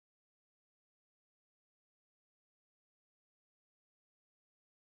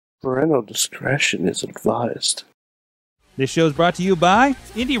Parental discretion is advised. This show is brought to you by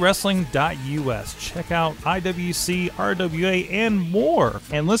IndieWrestling.us. Check out IWC, RWA, and more.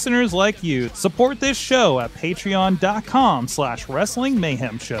 And listeners like you, support this show at Patreon.com/Wrestling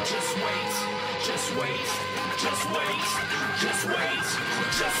Mayhem Show. Just wait, just wait, just wait, just wait,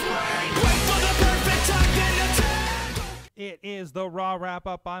 just wait. Wait for the perfect time then attack. It is the Raw Wrap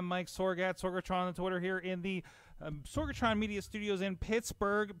Up. I'm Mike Sorg at Sorgatron on Twitter here in the Sorgatron Media Studios in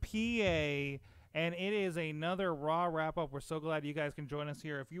Pittsburgh, PA. And it is another Raw Wrap-Up. We're so glad you guys can join us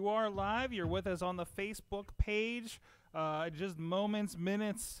here. If you are live, you're with us on the Facebook page. Just moments,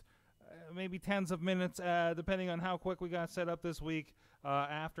 minutes, maybe tens of minutes, depending on how quick we got set up this week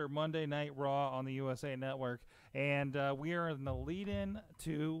after Monday Night Raw on the USA Network. And we are in the lead-in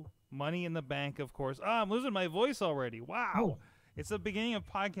to Money in the Bank, of course. I'm losing my voice already. Wow. Oh. It's the beginning of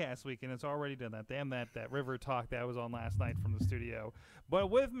podcast week, and it's already done that. Damn that river talk that was on last night from the studio. But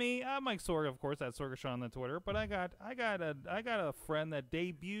with me, I'm Mike Sorg, of course, at Sorgatron on the Twitter. But I got a friend that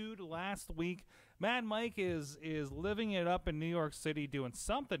debuted last week. Mad Mike is living it up in New York City, doing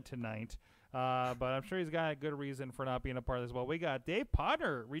something tonight. But I'm sure he's got a good reason for not being a part of this. Well, we got Dave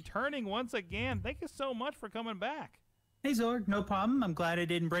Podnar returning once again. Thank you so much for coming back. Hey, Sorg, no problem. I'm glad I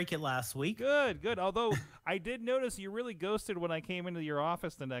didn't break it last week. Good, good. Although I did notice you really ghosted when I came into your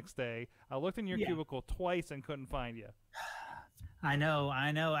office the next day. I looked in your cubicle twice and couldn't find you. I know.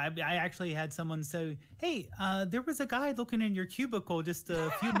 I actually had someone say, hey, there was a guy looking in your cubicle just a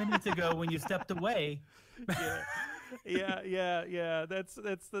few minutes ago when you stepped away. Yeah. That's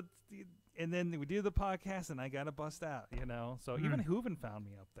the... And then we do the podcast, and I got to bust out, you know. So even Hooven found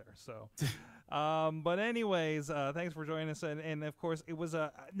me up there. So, but anyways, thanks for joining us. And of course, it was now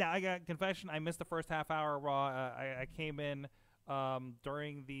I got confession. I missed the first half hour of Raw. I came in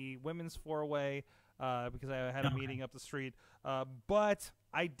during the women's 4-way because I had a meeting up the street. But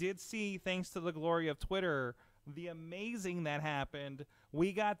I did see, thanks to the glory of Twitter, the amazing that happened.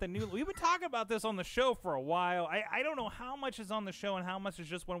 We got the new. We've been talking about this on the show for a while. I don't know how much is on the show and how much is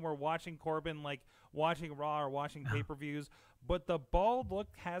just when we're watching Corbin, like watching Raw or watching pay-per-views. But the bald look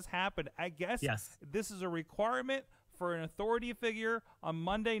has happened. I guess this is a requirement for an authority figure on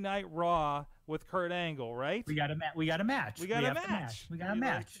Monday Night Raw with Kurt Angle, right? We got a match. We got a match.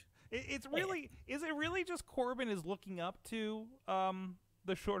 It's really. Is it really just Corbin is looking up to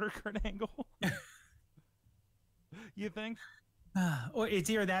the shorter Kurt Angle? You think? Or it's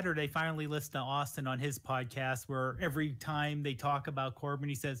either that or they finally listen to Austin on his podcast where every time they talk about Corbin,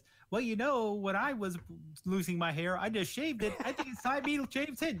 he says, well, you know, when I was losing my hair, I just shaved it. I think it's time he shaved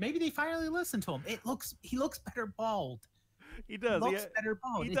his head. Maybe they finally listened to him. He looks better bald. He does. He looks better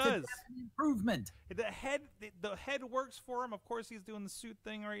bald. He it's does. An improvement. The head works for him. Of course, he's doing the suit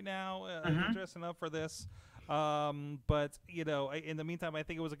thing right now, dressing up for this. But, you know, in the meantime, I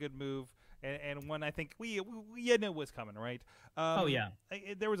think it was a good move. And when I think we knew it was coming, right?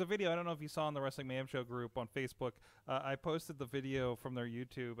 There was a video, I don't know if you saw on the Wrestling Mayhem Show group on Facebook. I posted the video from their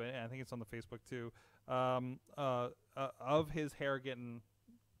YouTube, and I think it's on the Facebook too, of his hair getting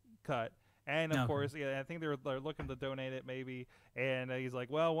cut. And, of course, I think they're looking to donate it maybe. And he's like,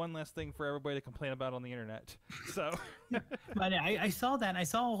 well, one less thing for everybody to complain about on the internet. So, but I saw that. And I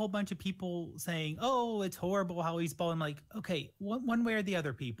saw a whole bunch of people saying, oh, it's horrible how he's bald. I'm like, okay, one way or the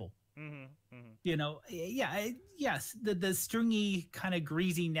other, people. You know, yes, the stringy, kind of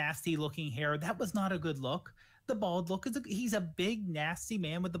greasy, nasty looking hair, that was not a good look. The bald look he's a big, nasty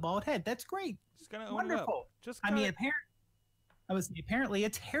man with the bald head. That's great. Just gonna wonderful. Apparently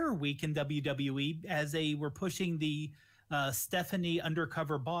it's hair week in WWE as they were pushing the Stephanie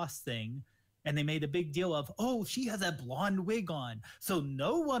undercover boss thing. And they made a big deal of, oh, she has a blonde wig on. So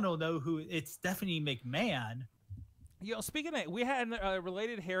no one will know who it's Stephanie McMahon. You know, speaking of, we had a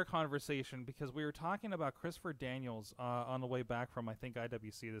related hair conversation because we were talking about Christopher Daniels on the way back from, I think,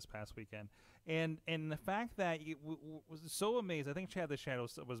 IWC this past weekend. And the fact that he was so amazed, I think Chad the Shadow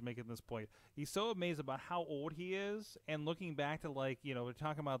was making this point. He's so amazed about how old he is, and looking back to, like, you know, we're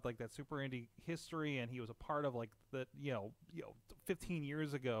talking about like that Super Indie history, and he was a part of like the, you know, 15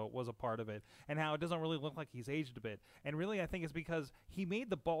 years ago was a part of it, and how it doesn't really look like he's aged a bit. And really, I think it's because he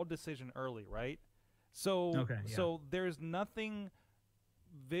made the bald decision early, right? So, so there's nothing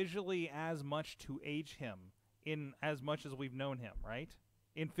visually as much to age him in as much as we've known him, right?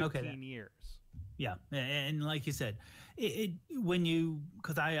 In 15 years. Yeah, and like you said, when you,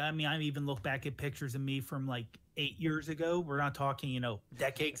 because I mean, I even look back at pictures of me from like 8 years ago. We're not talking, you know,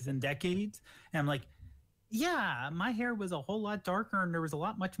 decades and decades. And I'm like, yeah, my hair was a whole lot darker, and there was a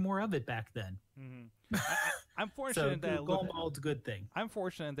lot much more of it back then. I'm fortunate that gold bald's a good thing. I'm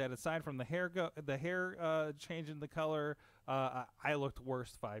fortunate that aside from the hair changing the color, I looked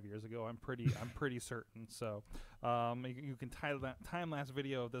worse 5 years ago. I'm pretty certain. So you can time-lapse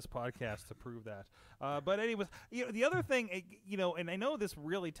video of this podcast to prove that. But anyways, the other thing, and I know this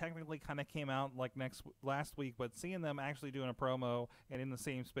really technically kind of came out like last week, but seeing them actually doing a promo and in the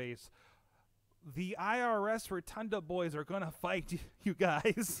same space, the IRS Rotunda boys are gonna fight you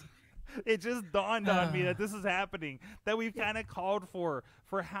guys. It just dawned on me that this is happening, that we've kind of called for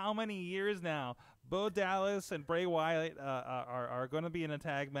how many years now. Bo Dallas and Bray Wyatt are going to be in a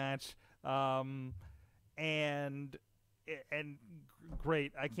tag match, and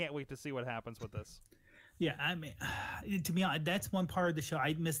great. I can't wait to see what happens with this. Yeah, I mean, to be honest, that's one part of the show.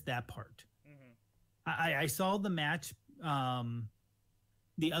 I missed that part. I saw the match,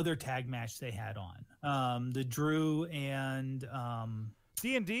 the other tag match they had on, the Drew and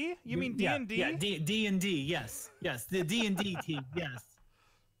D&D? You mean D&D? Yeah, D&D. Yes, the D&D team. Yes,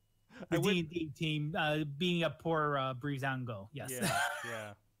 the D&D team beating up poor Breezango. Yes.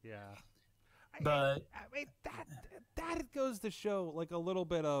 Yeah. But I mean that goes to show like a little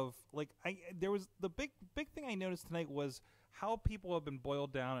bit of like there was the big thing I noticed tonight was how people have been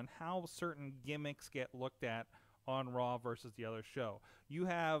boiled down and how certain gimmicks get looked at on Raw versus the other show. You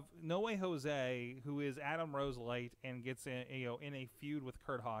have No Way Jose, who is Adam Rose light and gets in a feud with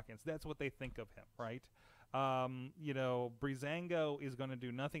Kurt Hawkins. That's what they think of him, right? Breezango is going to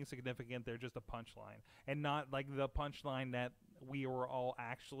do nothing significant. They're just a punchline, and not like the punchline that we were all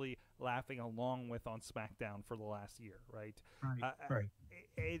actually laughing along with on SmackDown for the last year, right? Right.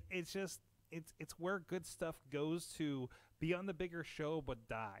 It's just it's where good stuff goes to be on the bigger show but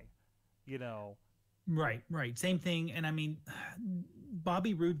die, Right. Same thing. And I mean,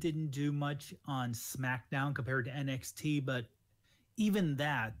 Bobby Roode didn't do much on SmackDown compared to NXT, but even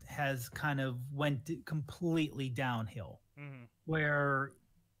that has kind of went completely downhill, where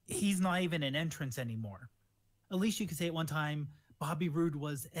he's not even an entrance anymore. At least you could say at one time, Bobby Roode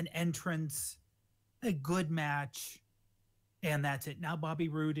was an entrance, a good match, and that's it. Now Bobby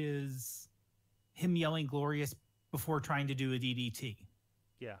Roode is him yelling glorious before trying to do a DDT.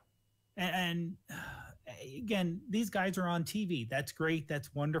 Yeah. And again, these guys are on TV. That's great.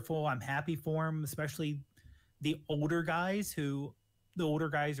 That's wonderful. I'm happy for them, especially the older guys the older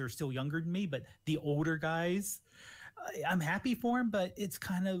guys are still younger than me, but the older guys, I'm happy for them, but it's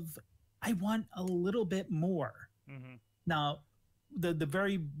kind of, I want a little bit more. Now, the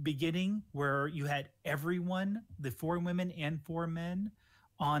very beginning where you had everyone, the 4 women and 4 men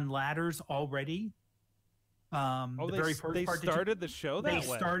on ladders already. They started the show that way. They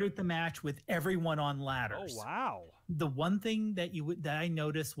started the match with everyone on ladders. Oh wow! The one thing that I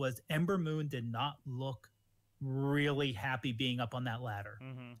noticed was Ember Moon did not look really happy being up on that ladder.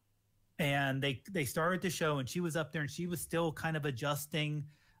 And they started the show, and she was up there, and she was still kind of adjusting,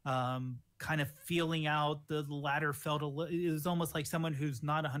 kind of feeling out. The ladder felt it was almost like someone who's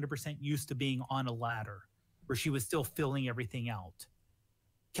not 100% used to being on a ladder, where she was still filling everything out.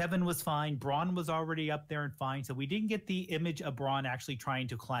 Kevin was fine. Braun was already up there and fine. So we didn't get the image of Braun actually trying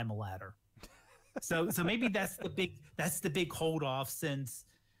to climb a ladder. So maybe that's the big hold off, since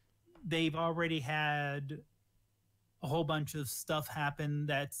they've already had a whole bunch of stuff happen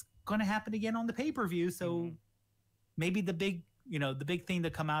that's going to happen again on the pay-per-view. So maybe the big thing to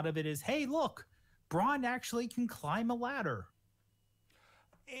come out of it is, hey, look, Braun actually can climb a ladder.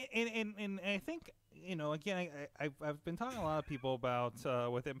 And I think, again, I've been talking to a lot of people about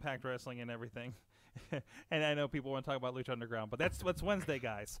with Impact Wrestling and everything, and I know people want to talk about Lucha Underground, but that's Wednesday,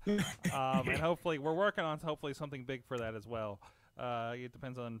 guys. And hopefully we're working on something big for that as well. It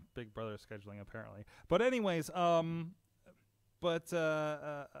depends on Big Brother scheduling, apparently. But anyways, going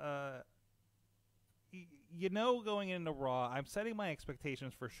into Raw, I'm setting my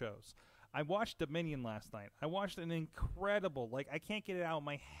expectations for shows. I watched Dominion last night. I watched an incredible, I can't get it out of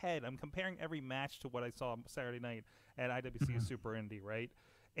my head. I'm comparing every match to what I saw Saturday night at IWC Super Indie, right?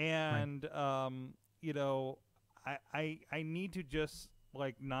 And, I need to just,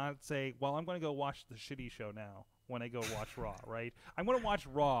 not say, well, I'm going to go watch the shitty show now when I go watch Raw, right? I'm going to watch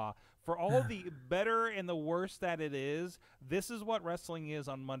Raw for all the better and the worse that it is. This is what wrestling is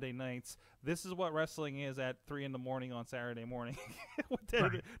on Monday nights. This is what wrestling is at 3 a.m. on Saturday morning with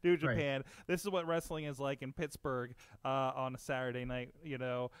New Japan. This is what wrestling is like in Pittsburgh on a Saturday night.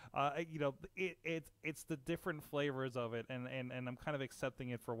 It's the different flavors of it, and I'm kind of accepting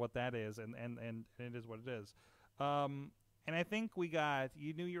it for what that is, and it is what it is. And I think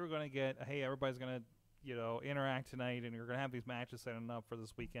you knew you were going to get, hey, everybody's going to interact tonight, and you're going to have these matches setting up for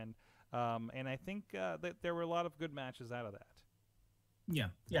this weekend. And I think that there were a lot of good matches out of that. Yeah,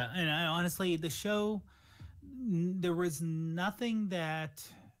 yeah, and honestly, the show, there was nothing that,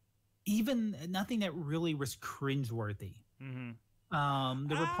 even nothing that really was cringeworthy. Mm-hmm.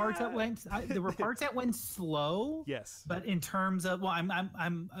 There were parts that went slow. Yes. But in terms of, well,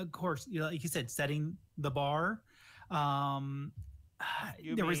 I'm of course, like you said, setting the bar. Um,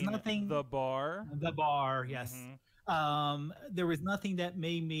 there was nothing. The bar. The bar, yes. There was nothing that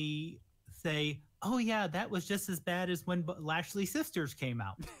made me say, "Oh yeah, that was just as bad as when Lashley Sisters came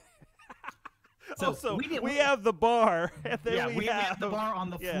out." So we have the bar. And then we have the bar on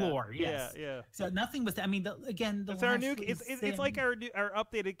the floor. Yes. Yeah. So nothing was. I mean, again, it's our new. It's like our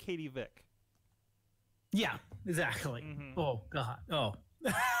updated Katie Vick. Yeah, exactly. Oh God. Oh.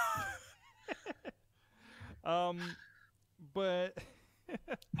 But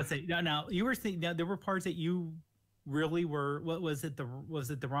let's say now you were saying there were parts that you really were. What was it?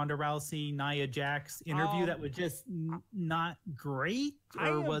 Was it the Ronda Rousey Nia Jax interview that was just not great?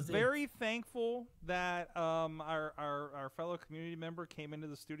 Or was it very thankful that our fellow community member came into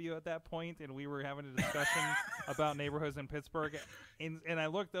the studio at that point, and we were having a discussion about neighborhoods in Pittsburgh, and I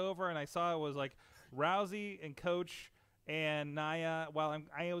looked over and I saw it was like Rousey and Coach and Nia. While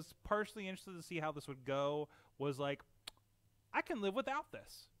I was partially interested to see how this would go, was like, I can live without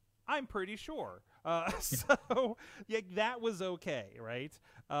this. I'm pretty sure. So yeah, that was okay, right?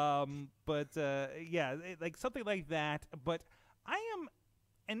 But like something like that. But I am,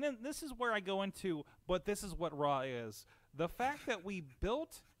 and then this is where I go into, but this is what Raw is. The fact that we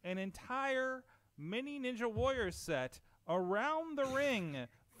built an entire mini Ninja Warrior set around the ring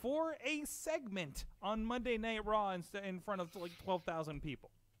for a segment on Monday Night Raw in front of like 12,000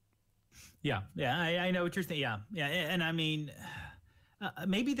 people. Yeah, I know what you're saying. Yeah, and I mean,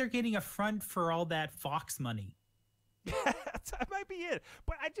 maybe they're getting a front for all that Fox money. That might be it.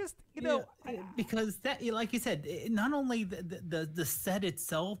 But I just, because that, like you said, not only the set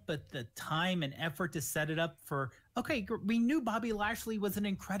itself, but the time and effort to set it up for. Okay, we knew Bobby Lashley was an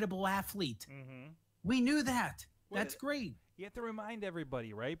incredible athlete. We knew that. That's great. You have to remind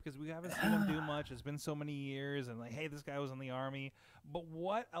everybody, right? Because we haven't seen him do much. It's been so many years, and like, hey, this guy was in the Army. But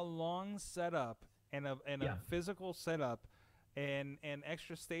what a long setup and a physical setup, and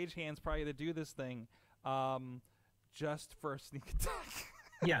extra stage hands probably to do this thing, just for a sneak attack.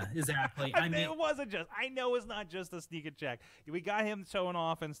 Yeah, exactly. I mean, it wasn't just. I know it's not just a sneak attack. We got him showing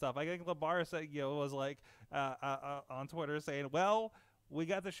off and stuff. I think LeBar said, was like on Twitter saying, "Well, we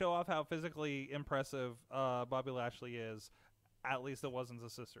got to show off how physically impressive Bobby Lashley is. At least it wasn't the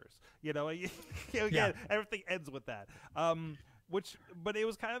sisters." Again, everything ends with that. But it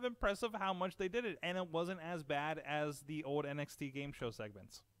was kind of impressive how much they did it, and it wasn't as bad as the old NXT game show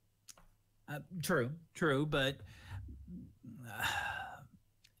segments. True, but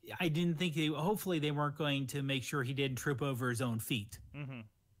I didn't think hopefully they weren't going to make sure he didn't trip over his own feet.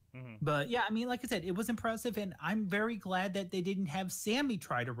 But yeah, I mean, like I said, it was impressive, and I'm very glad that they didn't have Sammy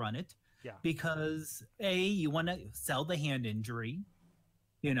try to run it. Yeah. Because A, you want to sell the hand injury,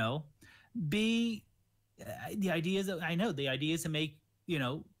 B, the idea is to make,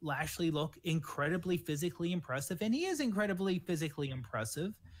 Lashley look incredibly physically impressive, and he is incredibly physically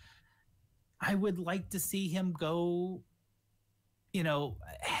impressive. I would like to see him go,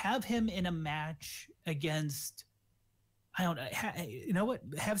 have him in a match against, I don't know,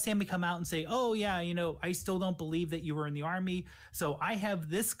 have Sammy come out and say, "Oh yeah, I still don't believe that you were in the Army. So I have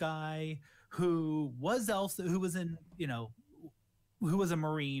this guy who was a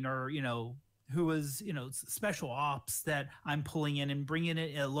Marine, or, who was, special ops, that I'm pulling in and bringing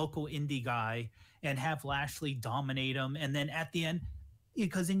in a local indie guy, and have Lashley dominate him. And then at the end,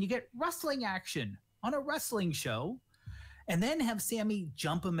 because then you get wrestling action on a wrestling show, and then have Sammy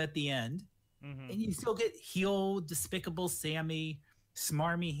jump him at the end. And you still get heel, despicable Sammy,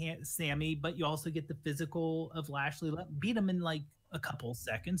 smarmy Sammy, but you also get the physical of Lashley. Beat him in like a couple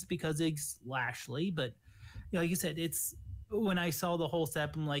seconds because it's Lashley. But like you said, it's, when I saw the whole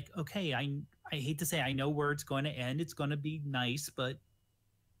step, I'm like, okay, I hate to say I know where it's going to end. It's going to be nice, but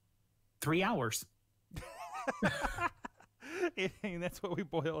 3 hours. And that's what we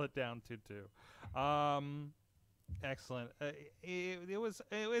boil it down to too. Excellent. It was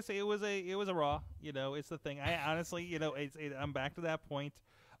a Raw. It's the thing. I honestly, I'm back to that point.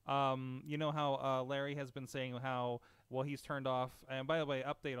 How Larry has been saying how he's turned off. And by the way,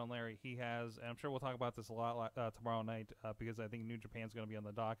 update on Larry. He has, and I'm sure we'll talk about this a lot tomorrow night because I think New Japan's going to be on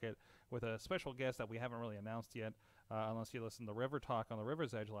the docket with a special guest that we haven't really announced yet, unless you listened to River Talk on the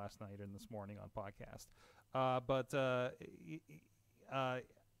River's Edge last night and this morning on podcast.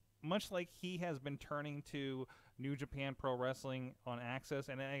 much like he has been turning to New Japan Pro Wrestling on Access,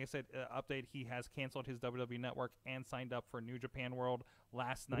 and like I said, update, he has canceled his WWE Network and signed up for New Japan World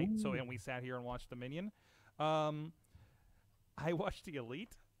last night. Ooh. So, and we sat here and watched Dominion. I watched the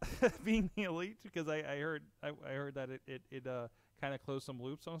Elite, being the Elite, because I heard that it kind of closed some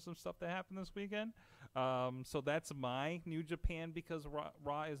loops on some stuff that happened this weekend. So that's my New Japan, because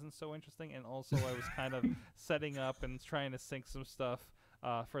Raw isn't so interesting, and also I was kind of setting up and trying to sync some stuff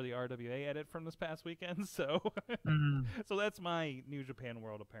for the RWA edit from this past weekend. So so that's my New Japan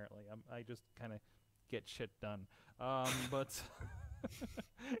world, apparently. I just kind of get shit done. But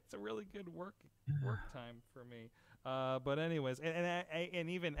it's a really good work time for me. But anyways, and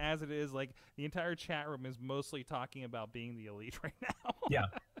even as it is, like, the entire chat room is mostly talking about being the Elite right now. Yeah.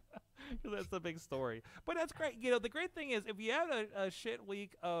 That's the big story. But that's great. You know, the great thing is, if you had a shit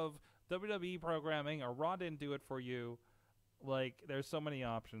week of WWE programming, or Raw didn't do it for you, like, there's so many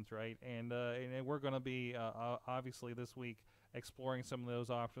options, right? And we're going to be, obviously, this week exploring some of those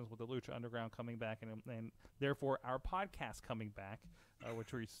options with the Lucha Underground coming back, and therefore our podcast coming back,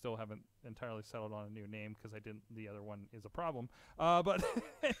 which we still haven't entirely settled on a new name, because the other one is a problem. But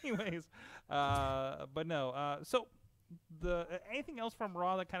anyways, but no. So anything else from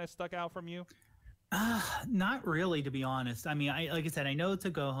Raw that kind of stuck out from you? Not really, to be honest. I mean, like I said, I know it's a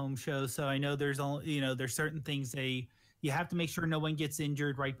go-home show, so I know there's there's certain things you have to make sure no one gets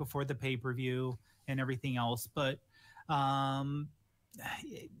injured right before the pay-per-view and everything else. But honestly,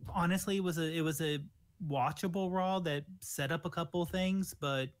 it was a watchable Raw that set up a couple of things,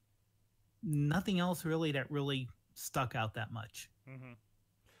 but nothing else really that really stuck out that much. Mm-hmm.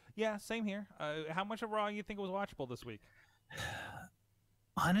 Yeah, same here. How much of Raw you think was watchable this week?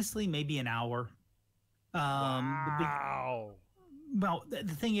 Honestly, maybe an hour. Wow. Well,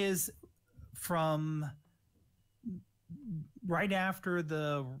 the thing is, from right after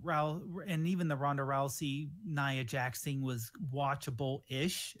the and even the Ronda Rousey Nia Jax thing was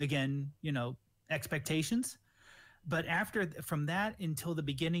watchable-ish. Again, expectations. But from that until the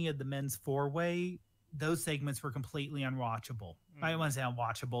beginning of the men's four-way, those segments were completely unwatchable. I don't want to say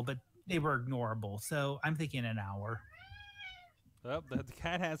unwatchable, but they were ignorable. So I'm thinking an hour. Oh, the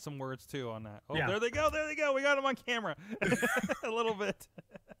cat has some words too on that. Oh, yeah. There they go. We got them on camera. A little bit.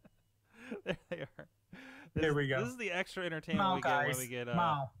 There they are. There we go. This is the extra entertainment we get when we get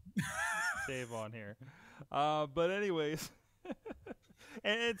Dave on here. But anyways,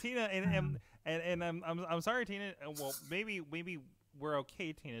 and Tina, and I'm sorry, Tina. Well, maybe we're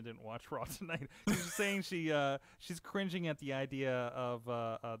okay. Tina didn't watch Raw tonight. She's saying she's cringing at the idea of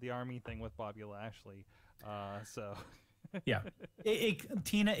the Army thing with Bobby Lashley. So yeah,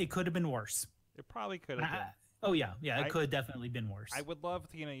 Tina, it could have been worse. It probably could have been. Oh yeah, it could have definitely been worse. I would love,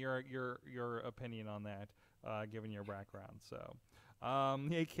 Tina, your opinion on that, given your background. So,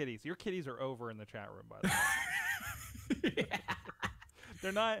 hey, kitties, your kitties are over in the chat room, by the way. Yeah.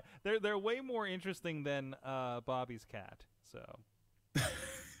 They're not. They're way more interesting than Bobby's cat. So,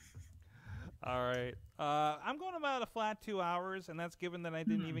 all right. I'm going about a flat 2 hours, and that's given that I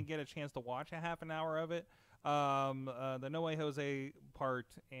didn't even get a chance to watch a half an hour of it. The No Way Jose part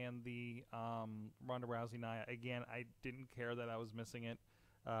and the Ronda Rousey Nia, again, I didn't care that I was missing it,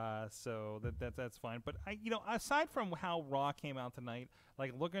 so that's fine. But aside from how Raw came out tonight,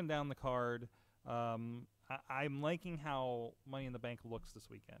 like, looking down the card, I'm liking how Money in the Bank looks this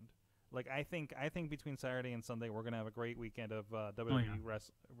weekend. Like, I think between Saturday and Sunday we're gonna have a great weekend of WWE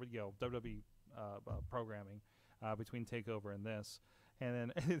WWE programming between Takeover and this.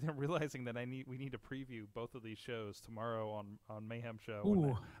 And then realizing that we need to preview both of these shows tomorrow on Mayhem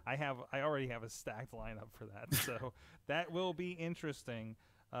Show. I already have a stacked lineup for that, so that will be interesting.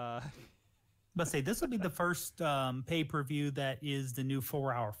 But say this will be the first pay-per-view that is the new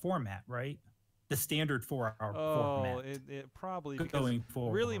 4-hour format, right? The standard 4-hour format. Oh, it probably, going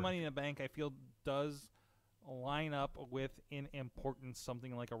forward. Really, Money in the Bank, I feel, does line up with, in importance,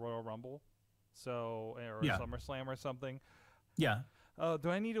 something like a Royal Rumble, or a SummerSlam or something. Yeah.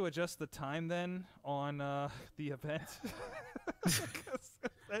 Do I need to adjust the time then on the event?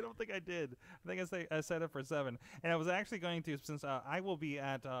 I don't think I did. I think I set it for 7. And I was actually going to, since I will be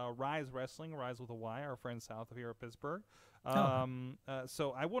at Rise Wrestling, Rise with a Y, our friends south of here at Pittsburgh.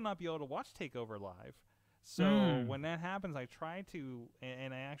 So I will not be able to watch TakeOver live. So when that happens, I try to,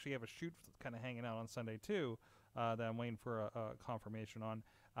 and I actually have a shoot kind of hanging out on Sunday too, that I'm waiting for a confirmation on.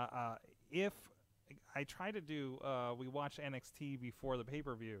 If I try to do, we watch NXT before the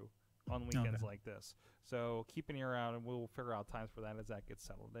pay-per-view on weekends like this. So keep an ear out, and we'll figure out times for that as that gets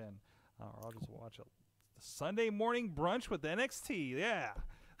settled in. Or I'll just watch a Sunday morning brunch with NXT. Yeah,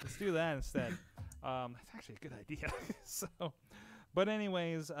 let's do that instead. That's actually a good idea. So, But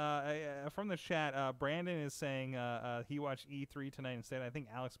anyways, from the chat, Brandon is saying he watched E3 tonight instead. I think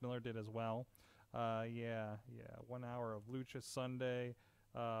Alex Miller did as well. Yeah. 1 hour of Lucha Sunday,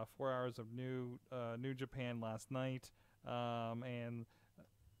 4 hours of New Japan last night, and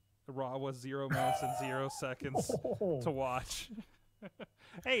Raw was 0 minutes and 0 seconds to watch.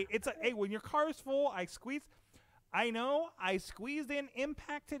 Hey, when your car is full, I squeezed in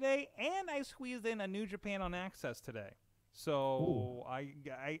Impact today, and I squeezed in a New Japan on Access today. So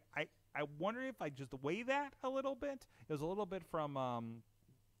I wonder if I just weigh that a little bit. It was a little bit from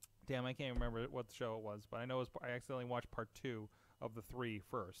damn, I can't remember what the show it was, but I know I accidentally watched part 2 of the 3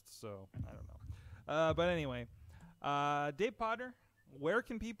 first, so I don't know. But anyway, Dave Podnar, where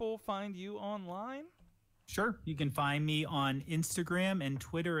can people find you online? Sure. You can find me on Instagram and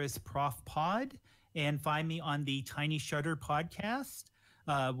Twitter as Prof Pod, and find me on the Tiny Shutter podcast,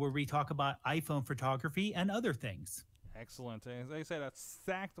 where we talk about iPhone photography and other things. Excellent. As I said, a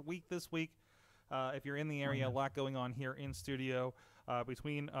stacked week this week. If you're in the area, a lot going on here in studio.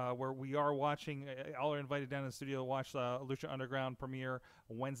 Between where we are watching, all are invited down to the studio to watch Lucha Underground premiere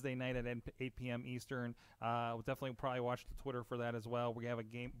Wednesday night at 8 p.m. Eastern. We'll definitely probably watch the Twitter for that as well. We have a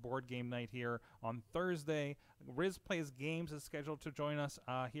board game night here on Thursday. Riz Plays Games is scheduled to join us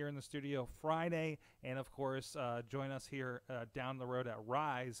here in the studio Friday. And, of course, join us here down the road at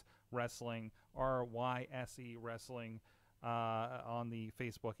Rise Wrestling, RYSE Wrestling, on the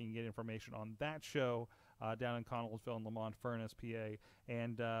Facebook. You can get information on that show down in Connellsville and Lamont Furnace, PA.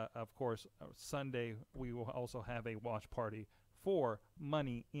 And, of course, Sunday we will also have a watch party for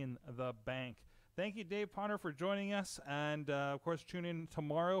Money in the Bank. Thank you, Dave Podnar, for joining us. And, of course, tune in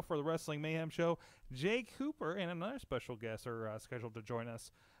tomorrow for the Wrestling Mayhem Show. Jay Cooper and another special guest are scheduled to join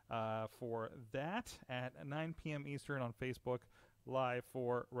us for that at 9 p.m. Eastern on Facebook Live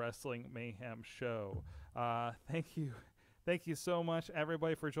for Wrestling Mayhem Show. Thank you. Thank you so much,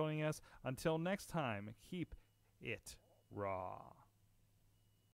 everybody, for joining us. Until next time, keep it raw.